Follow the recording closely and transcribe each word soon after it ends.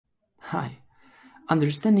Hi.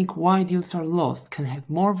 Understanding why deals are lost can have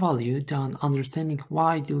more value than understanding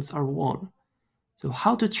why deals are won. So,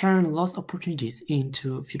 how to turn lost opportunities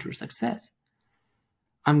into future success?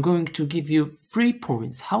 I'm going to give you 3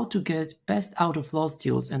 points how to get best out of lost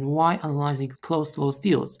deals and why analyzing closed lost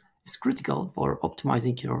deals is critical for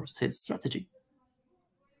optimizing your sales strategy.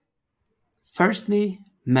 Firstly,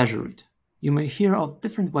 measure it. You may hear of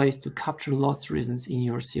different ways to capture lost reasons in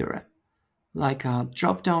your CRM, like a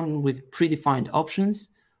drop-down with predefined options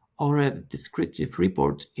or a descriptive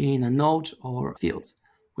report in a note or fields.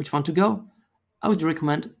 Which one to go? I would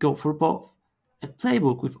recommend go for both. A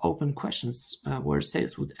playbook with open questions where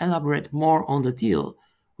sales would elaborate more on the deal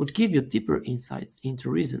would give you deeper insights into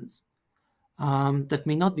reasons that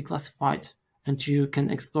may not be classified, and you can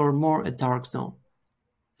explore more a dark zone.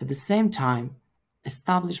 At the same time,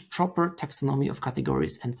 establish proper taxonomy of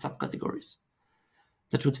categories and subcategories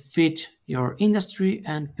that would fit your industry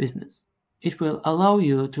and business. It will allow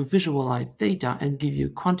you to visualize data and give you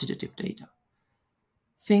quantitative data.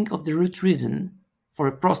 Think of the root reason for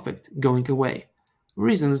a prospect going away,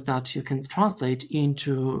 reasons that you can translate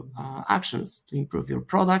into actions to improve your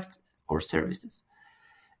product or services.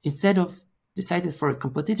 Instead of decided for a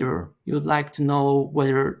competitor, you would like to know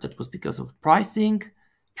whether that was because of pricing,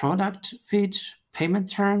 product fit, payment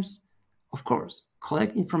terms. Of course,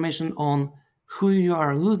 collect information on who you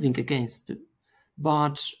are losing against,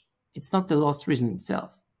 but it's not the lost reason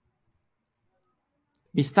itself.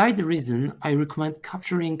 Beside the reason, I recommend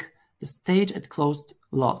capturing the stage at closed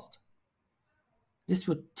lost. This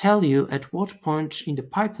would tell you at what point in the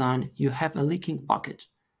pipeline you have a leaking bucket.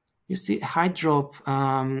 You see a high drop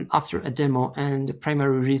after a demo and the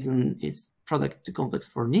primary reason is product too complex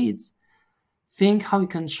for needs. Think how you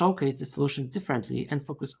can showcase the solution differently and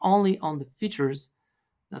focus only on the features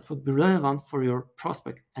that would be relevant for your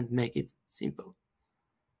prospect and make it simple.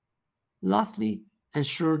 Lastly,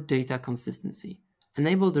 ensure data consistency.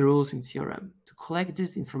 Enable the rules in CRM to collect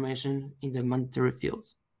this information in the mandatory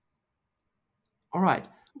fields. All right,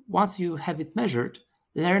 once you have it measured,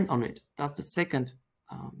 learn on it. That's the second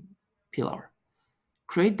pillar.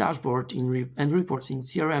 Create dashboard and reports in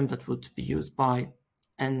CRM that would be used by,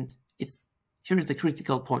 and here is the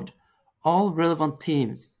critical point, all relevant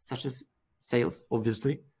teams such as sales,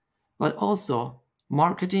 obviously, but also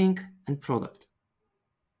marketing and product.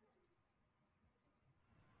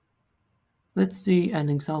 Let's see an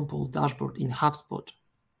example dashboard in HubSpot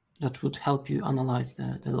that would help you analyze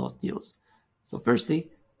the lost deals. So firstly,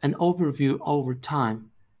 an overview over time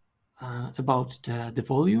about the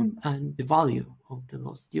volume and the value of the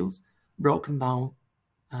lost deals broken down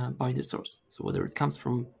by the source. So whether it comes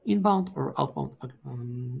from inbound or outbound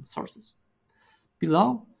sources.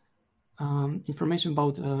 Below, information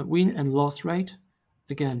about win and loss rate.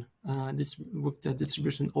 Again, this with the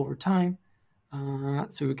distribution over time.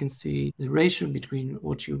 So you can see the ratio between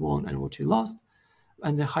what you won and what you lost,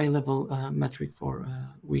 and the high-level metric for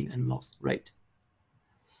win and loss rate.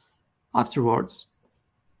 Afterwards,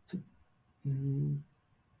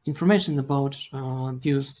 information about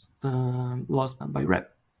deals lost by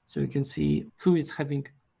rep. So you can see who is having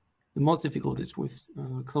the most difficulties with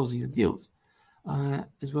closing the deals,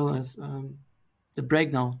 as well as the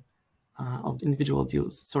breakdown of the individual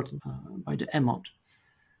deals sorted by the amount.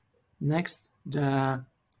 Next, the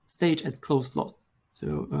stage at closed lost.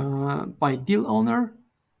 So by deal owner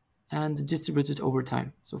and distributed over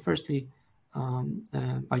time. So firstly,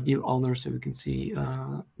 by deal owner, so we can see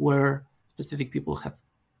where specific people have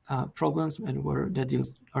problems and where the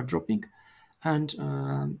deals are dropping, and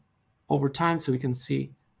over time, so we can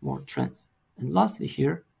see more trends. And lastly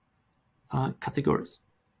here, categories.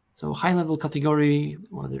 So high-level category,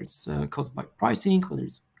 whether it's caused by pricing, whether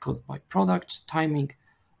it's caused by product, timing,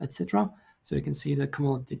 etc. So you can see the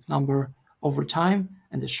cumulative number over time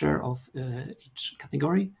and the share of each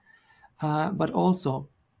category, but also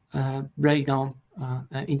breakdown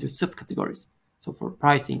into subcategories. So for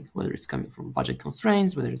pricing, whether it's coming from budget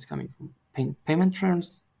constraints, whether it's coming from payment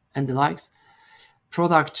terms and the likes,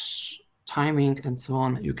 product, timing, and so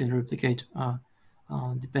on, you can replicate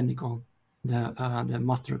depending on the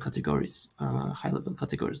master categories, high-level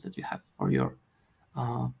categories that you have for your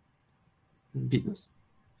business.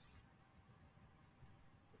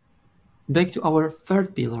 Back to our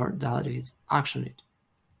third pillar, that is action it.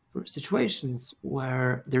 For situations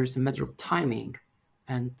where there is a matter of timing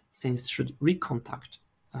and sales should recontact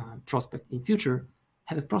prospect in future,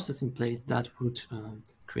 have a process in place that would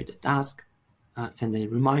create a task, send a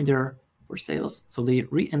reminder for sales, so they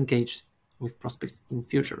re-engage with prospects in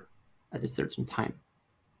future at a certain time.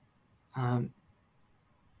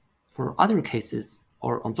 For other cases,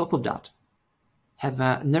 or on top of that, have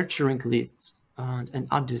nurturing lists and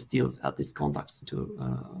add these deals, add these contacts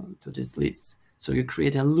to these lists. So you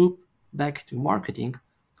create a loop back to marketing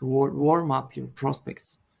to warm up your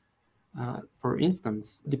prospects. For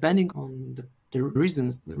instance, depending on the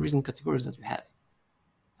reason categories that you have,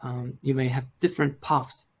 you may have different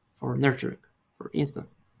paths for nurturing. For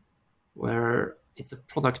instance, where it's a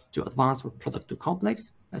product to advanced or product to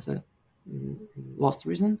complex as a last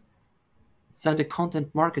reason, send a content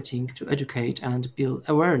marketing to educate and build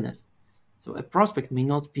awareness. So a prospect may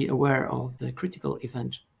not be aware of the critical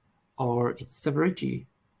event or its severity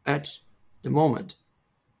at the moment,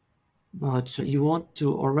 but you want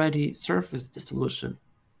to already surface the solution,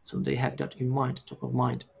 so they have that in mind, top of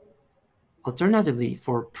mind. Alternatively,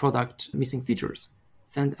 for product missing features,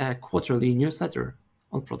 send a quarterly newsletter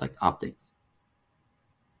on product updates.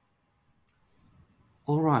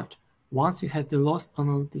 All right, once you have the lost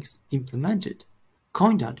analytics implemented,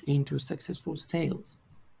 coin that into successful sales.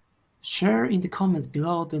 Share in the comments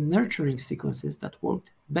below the nurturing sequences that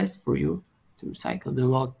worked best for you to recycle the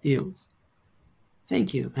lost deals.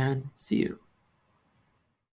 Thank you and see you.